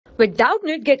With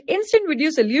Doubtnut, get instant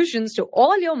video solutions to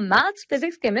all your maths,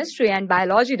 physics, chemistry, and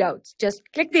biology doubts. Just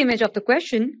click the image of the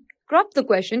question, crop the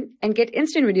question, and get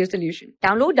instant video solution.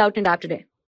 Download Doubtnut app today.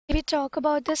 We talk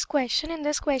about this question. In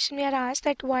this question, we are asked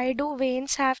that why do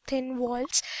veins have thin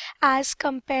walls as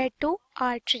compared to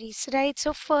arteries, right?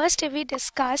 So first, if we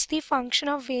discuss the function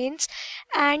of veins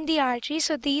and the arteries,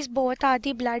 so these both are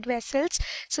the blood vessels.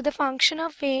 So the function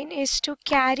of vein is to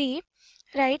carry,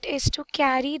 right, is to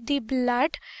carry the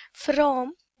blood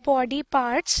from body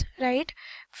parts, right,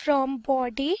 from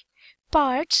body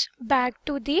parts back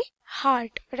to the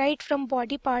heart, right, from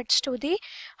body parts to the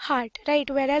heart, right.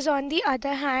 Whereas on the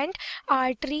other hand,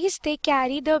 arteries, they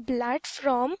carry the blood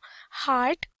from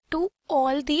heart to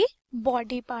all the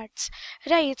body parts,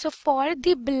 right. So for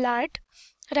the blood,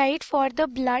 right, for the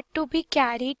blood to be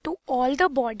carried to all the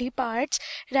body parts,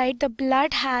 right, the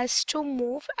blood has to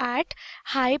move at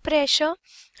high pressure,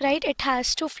 right, it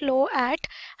has to flow at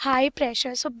high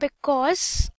pressure. So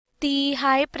because the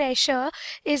high pressure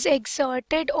is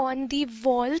exerted on the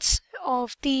walls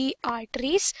of the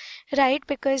arteries, right,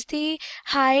 because the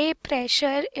high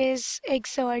pressure is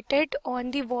exerted on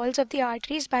the walls of the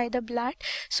arteries by the blood,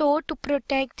 so to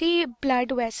protect the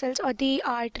blood vessels or the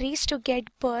arteries to get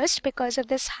burst because of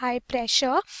this high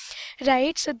pressure,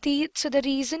 right, so the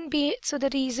reason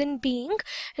being,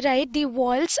 right, the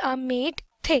walls are made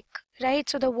thick, right,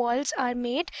 so the walls are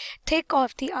made thick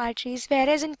of the arteries.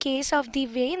 Whereas in case of the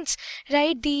veins,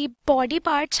 right, the body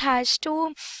parts has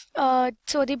to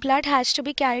so the blood has to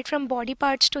be carried from body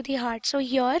parts to the heart. So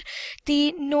here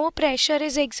the no pressure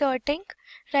is exerting,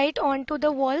 right, onto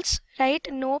the walls, right,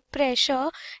 no pressure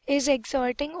is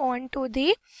exerting onto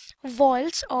the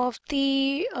walls of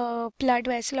the blood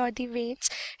vessel or the veins,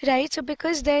 right. So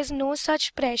because there's no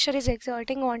such pressure is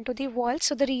exerting onto the walls,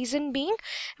 so the reason being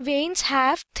veins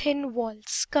have thin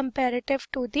walls comparative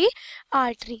to the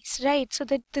arteries, right. So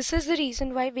that this is the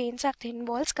reason why veins have thin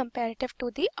walls comparative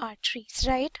to the arteries,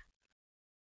 right.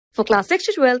 For class 6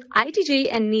 to 12, IIT JEE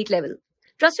and NEET level.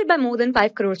 Trusted by more than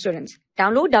 5 crore students.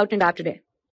 Download Doubtnut app today.